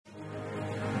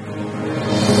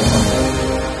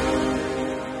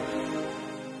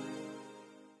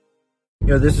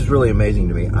This is really amazing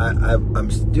to me.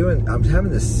 I'm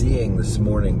having this seeing this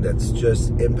morning that's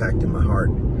just impacting my heart.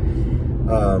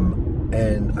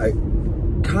 And I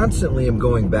constantly am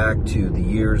going back to the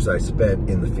years I spent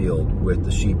in the field with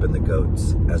the sheep and the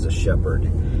goats as a shepherd.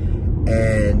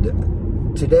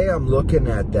 And today I'm looking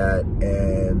at that,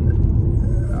 and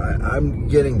I'm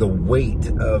getting the weight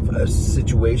of a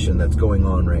situation that's going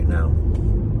on right now.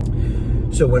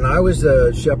 So when I was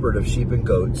a shepherd of sheep and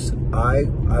goats, I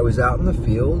was out in the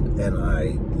field, and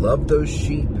I loved those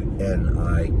sheep, and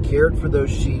I cared for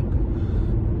those sheep.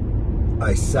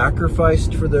 I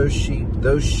sacrificed for those sheep.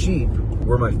 Those sheep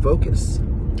were my focus.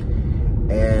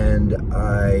 And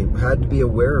I had to be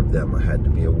aware of them. I had to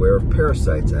be aware of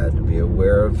parasites. I had to be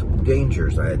aware of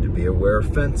dangers. I had to be aware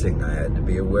of fencing. I had to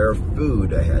be aware of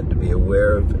food. I had to be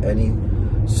aware of any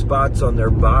spots on their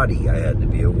body. I had to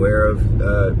be aware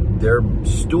of their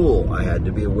stool. I had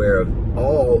to be aware of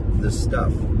all this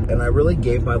stuff. And I really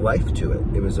gave my life to it.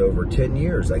 It was over 10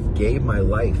 years. I gave my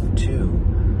life to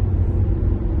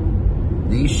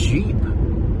these sheep,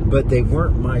 but they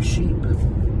weren't my sheep.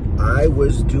 I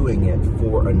was doing it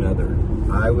for another.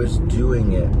 I was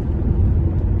doing it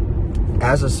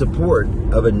as a support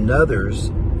of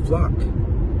another's flock.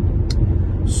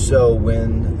 So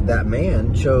when that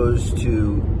man chose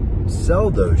to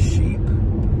sell those sheep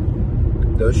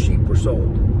were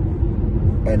sold.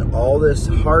 And all this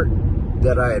heart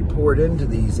that I had poured into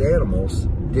these animals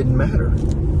didn't matter.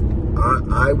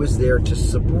 I was there to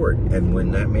support. And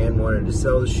when that man wanted to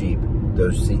sell the sheep,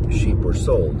 those sheep were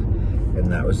sold.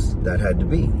 And that had to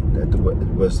be. That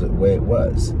was the way it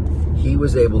was. He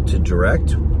was able to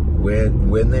direct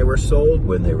when they were sold,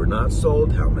 when they were not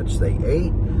sold, how much they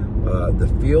ate, the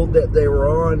field that they were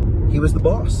on. He was the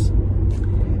boss.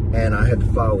 And I had to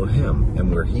follow him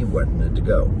and where he wanted to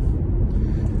go.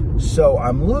 So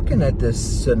I'm looking at this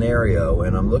scenario,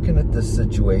 and I'm looking at this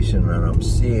situation, and I'm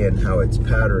seeing how it's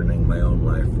patterning my own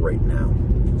life right now.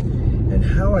 And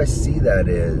how I see that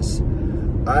is,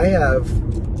 I have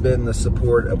been the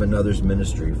support of another's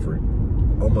ministry for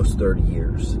almost 30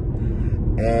 years.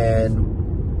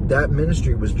 And that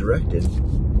ministry was directed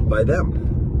by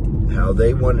them, how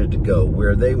they wanted to go,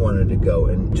 where they wanted to go.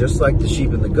 And just like the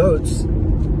sheep and the goats,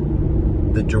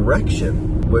 the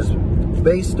direction was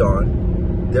based on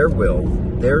their will,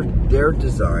 their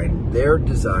design, their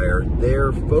desire,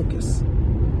 their focus.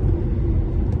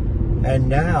 And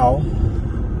now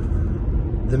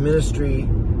the ministry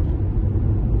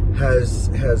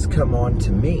has come on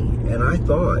to me, and I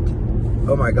thought,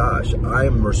 oh my gosh, I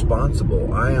am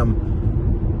responsible. I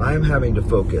am having to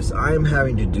focus. I am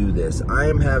having to do this. I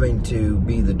am having to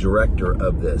be the director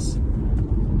of this.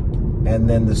 And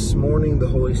then this morning, the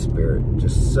Holy Spirit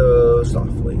just so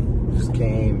softly just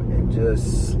came and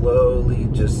just slowly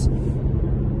just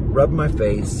rubbed my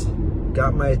face,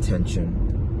 got my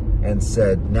attention, and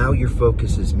said, now your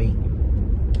focus is me.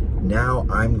 Now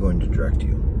I'm going to direct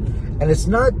you. And it's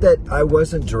not that I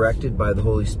wasn't directed by the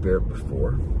Holy Spirit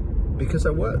before, because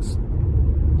I was.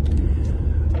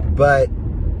 But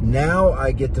now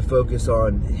I get to focus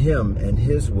on Him and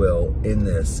His will in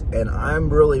this. And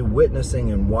I'm really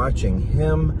witnessing and watching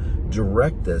Him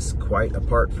direct this quite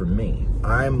apart from me.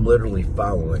 I'm literally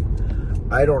following.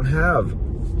 I don't have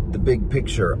the big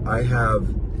picture. I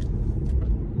have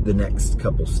the next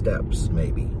couple steps,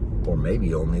 maybe. Or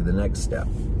maybe only the next step.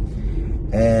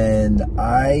 And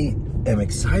I am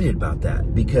excited about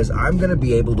that, because I'm going to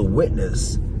be able to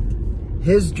witness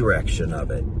His direction of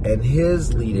it, and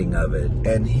His leading of it,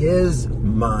 and His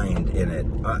mind in it.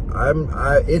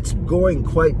 It's going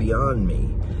quite beyond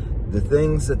me. The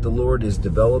things that the Lord is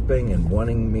developing and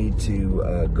wanting me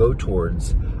to go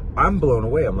towards, I'm blown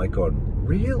away. I'm like going,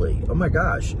 really? Oh my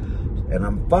gosh. And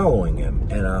I'm following Him,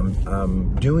 and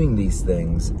I'm doing these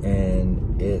things,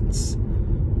 and it's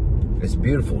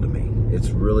beautiful to me.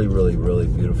 It's really, really, really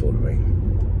beautiful to me.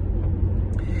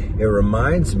 It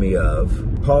reminds me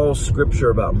of Paul's scripture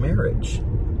about marriage.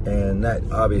 And that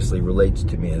obviously relates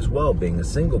to me as well, being a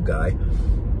single guy,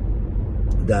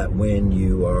 that when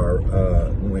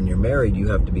you're married, you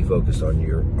have to be focused on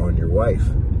your wife.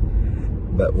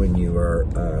 But when you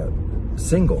are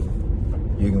single,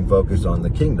 you can focus on the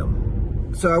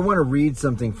kingdom. So I want to read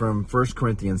something from 1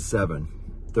 Corinthians 7,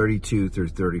 32 through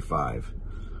 35.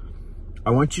 I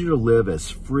want you to live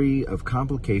as free of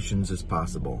complications as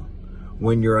possible.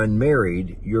 When you're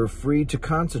unmarried, you're free to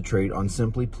concentrate on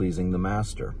simply pleasing the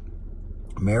master.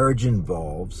 Marriage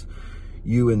involves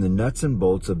you in the nuts and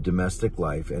bolts of domestic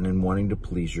life and in wanting to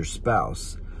please your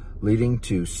spouse, leading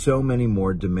to so many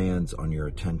more demands on your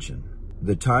attention.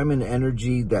 The time and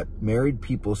energy that married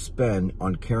people spend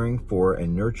on caring for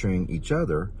and nurturing each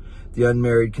other, the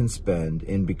unmarried can spend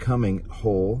in becoming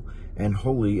whole and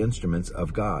holy instruments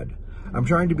of God. I'm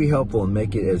trying to be helpful and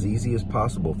make it as easy as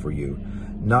possible for you,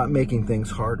 not making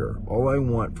things harder. All I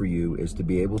want for you is to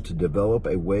be able to develop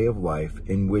a way of life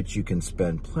in which you can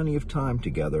spend plenty of time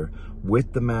together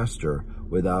with the Master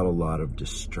without a lot of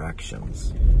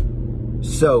distractions.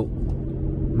 So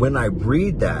when I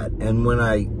read that and when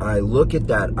I look at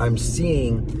that, I'm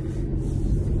seeing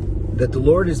that the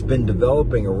Lord has been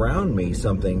developing around me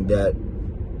something that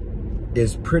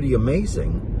is pretty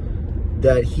amazing.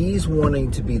 That He's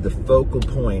wanting to be the focal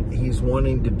point. He's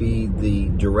wanting to be the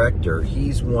director.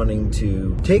 He's wanting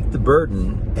to take the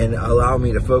burden and allow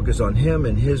me to focus on Him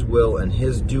and His will and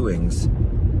His doings,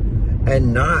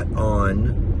 and not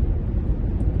on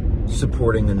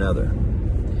supporting another.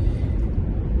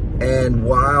 And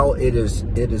while it has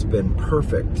been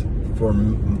perfect for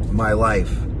my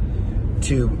life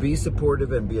to be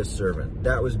supportive and be a servant,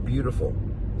 that was beautiful.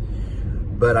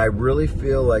 But I really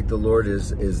feel like the Lord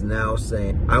is now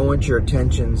saying, I want your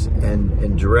attentions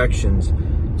and directions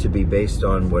to be based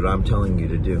on what I'm telling you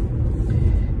to do.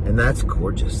 And that's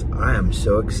gorgeous. I am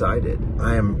so excited.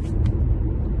 I am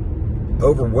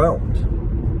overwhelmed.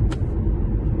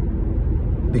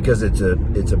 Because it's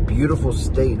a beautiful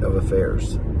state of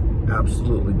affairs.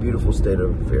 Absolutely beautiful state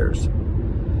of affairs.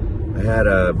 I had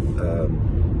a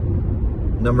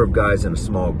number of guys in a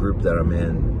small group that I'm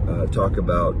in talk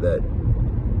about that.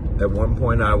 At one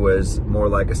point, I was more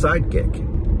like a sidekick.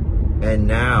 And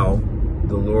now,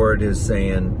 the Lord is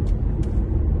saying,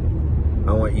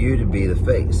 I want you to be the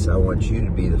face. I want you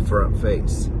to be the front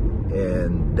face.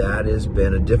 And that has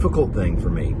been a difficult thing for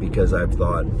me because I've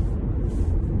thought,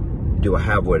 do I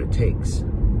have what it takes?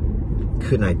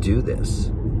 Couldn't I do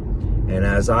this? And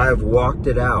as I've walked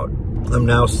it out, I'm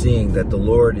now seeing that the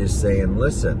Lord is saying,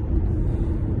 listen,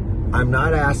 I'm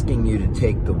not asking you to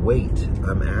take the weight.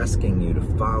 I'm asking you to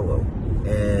follow.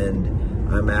 And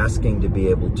I'm asking to be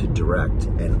able to direct.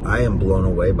 And I am blown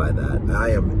away by that.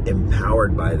 I am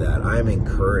empowered by that. I am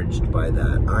encouraged by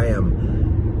that. I am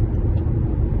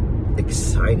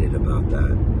excited about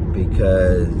that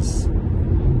because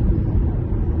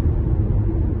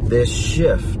this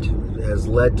shift has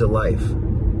led to life.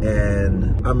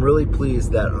 And I'm really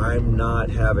pleased that I'm not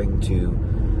having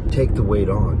to take the weight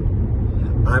on.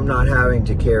 I'm not having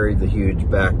to carry the huge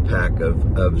backpack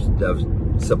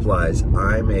of supplies.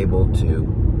 I'm able to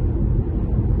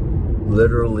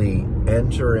literally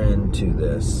enter into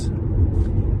this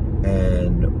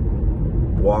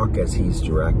and walk as He's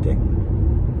directing.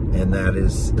 And that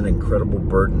is an incredible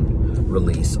burden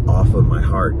release off of my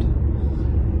heart.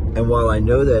 And while I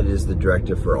know that is the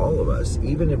directive for all of us,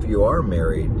 even if you are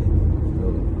married,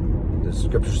 the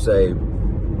scriptures say,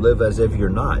 live as if you're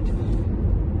not.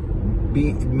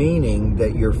 Meaning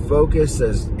that your focus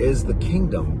is the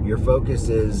kingdom. Your focus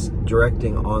is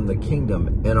directing on the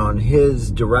kingdom and on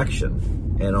His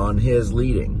direction and on His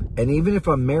leading. And even if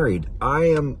I'm married,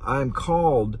 I'm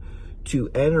called to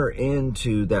enter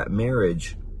into that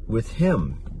marriage with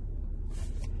Him.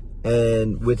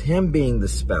 And with Him being the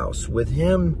spouse, with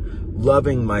Him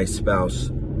loving my spouse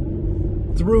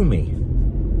through me.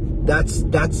 That's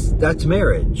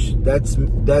marriage. That's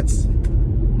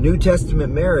New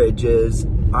Testament marriage is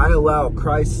I allow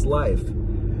Christ's life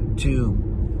to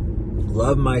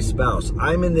love my spouse.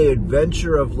 I'm in the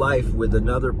adventure of life with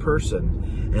another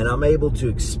person, and I'm able to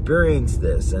experience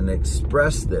this and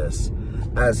express this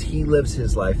as He lives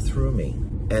His life through me.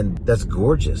 And that's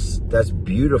gorgeous. That's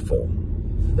beautiful.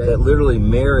 That literally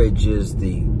marriage is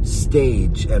the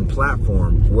stage and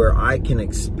platform where I can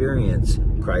experience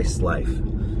Christ's life.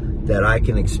 That I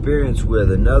can experience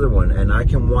with another one, and I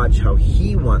can watch how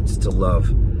He wants to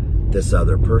love this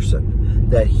other person,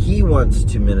 that He wants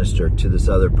to minister to this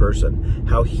other person,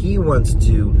 how He wants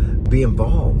to be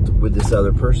involved with this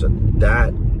other person.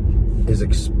 That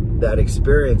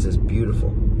experience is beautiful.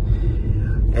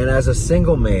 And as a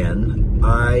single man,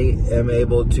 I am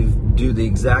able to do the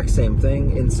exact same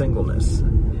thing in singleness.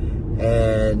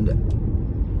 And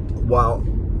while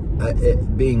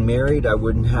being married, I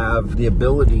wouldn't have the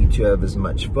ability to have as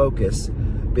much focus.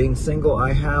 Being single,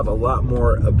 I have a lot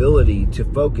more ability to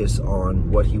focus on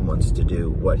what He wants to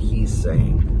do, what He's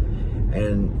saying.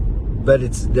 But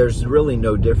there's really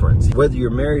no difference. Whether you're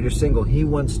married or single, He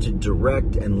wants to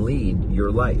direct and lead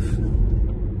your life.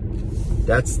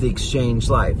 That's the exchange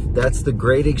life. That's the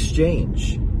great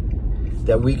exchange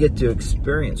that we get to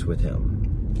experience with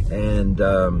Him. And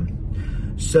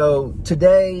so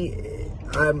today,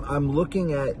 I'm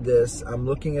looking at this. I'm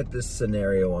looking at this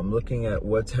scenario. I'm looking at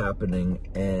what's happening,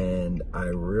 and I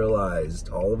realized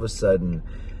all of a sudden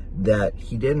that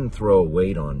He didn't throw a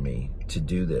weight on me to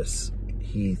do this.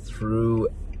 he threw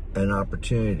an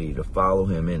opportunity to follow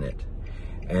him in it,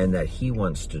 and that he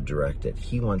wants to direct it.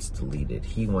 He wants to lead it.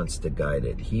 He wants to guide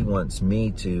it. He wants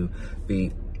me to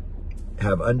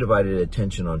have undivided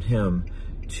attention on him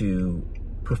to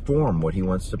perform what he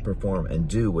wants to perform and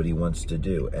do what he wants to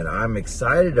do. And I'm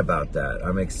excited about that.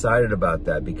 I'm excited about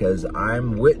that because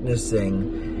I'm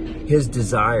witnessing his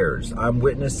desires. I'm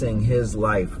witnessing his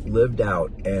life lived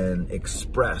out and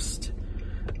expressed.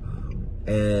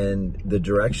 And the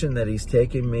direction that he's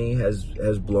taken me has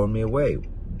blown me away.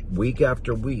 Week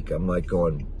after week, I'm like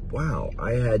going, wow,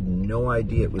 I had no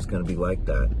idea it was going to be like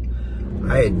that.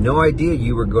 I had no idea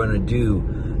you were going to do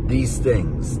these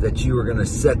things, that you were going to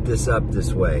set this up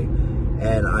this way.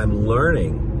 And I'm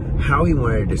learning how he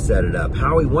wanted to set it up,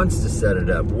 how he wants to set it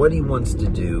up, what he wants to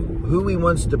do, who he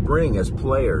wants to bring as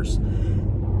players.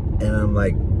 And I'm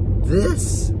like,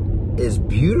 this is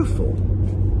beautiful.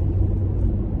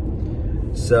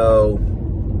 So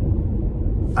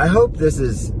I hope this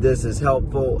is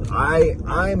helpful.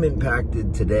 I'm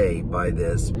impacted today by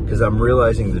this because I'm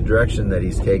realizing the direction that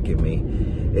he's taken me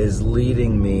is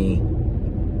leading me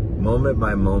moment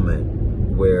by moment,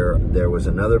 where there was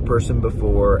another person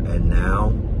before and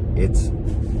now it's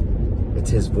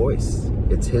his voice.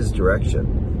 It's his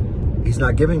direction. He's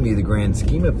not giving me the grand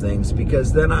scheme of things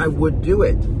because then I would do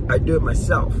it. I'd do it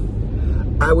myself.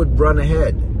 I would run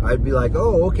ahead. I'd be like,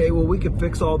 oh, okay, well, we could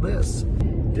fix all this.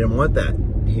 Didn't want that.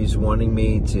 He's wanting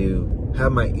me to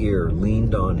have my ear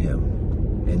leaned on him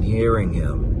and hearing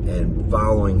him and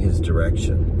following his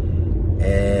direction.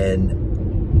 And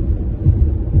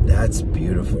that's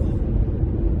beautiful.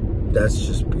 That's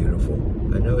just beautiful.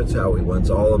 I know it's how he wants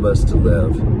all of us to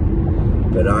live,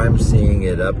 but I'm seeing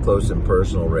it up close and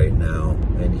personal right now,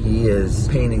 and he is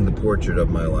painting the portrait of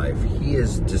my life. He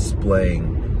is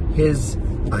displaying his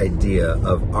idea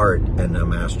of art and a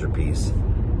masterpiece,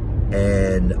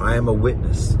 and I am a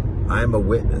witness. I am a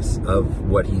witness of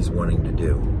what he's wanting to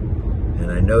do.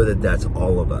 And I know that that's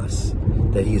all of us,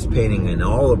 that he's painting in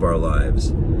all of our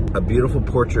lives a beautiful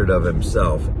portrait of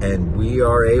himself, and we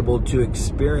are able to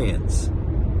experience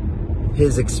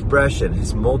his expression,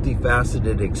 his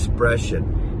multifaceted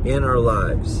expression in our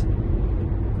lives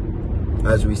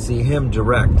as we see him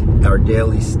direct our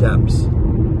daily steps.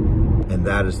 And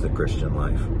that is the Christian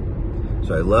life.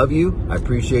 So I love you, I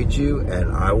appreciate you,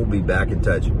 and I will be back in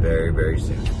touch very, very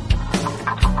soon.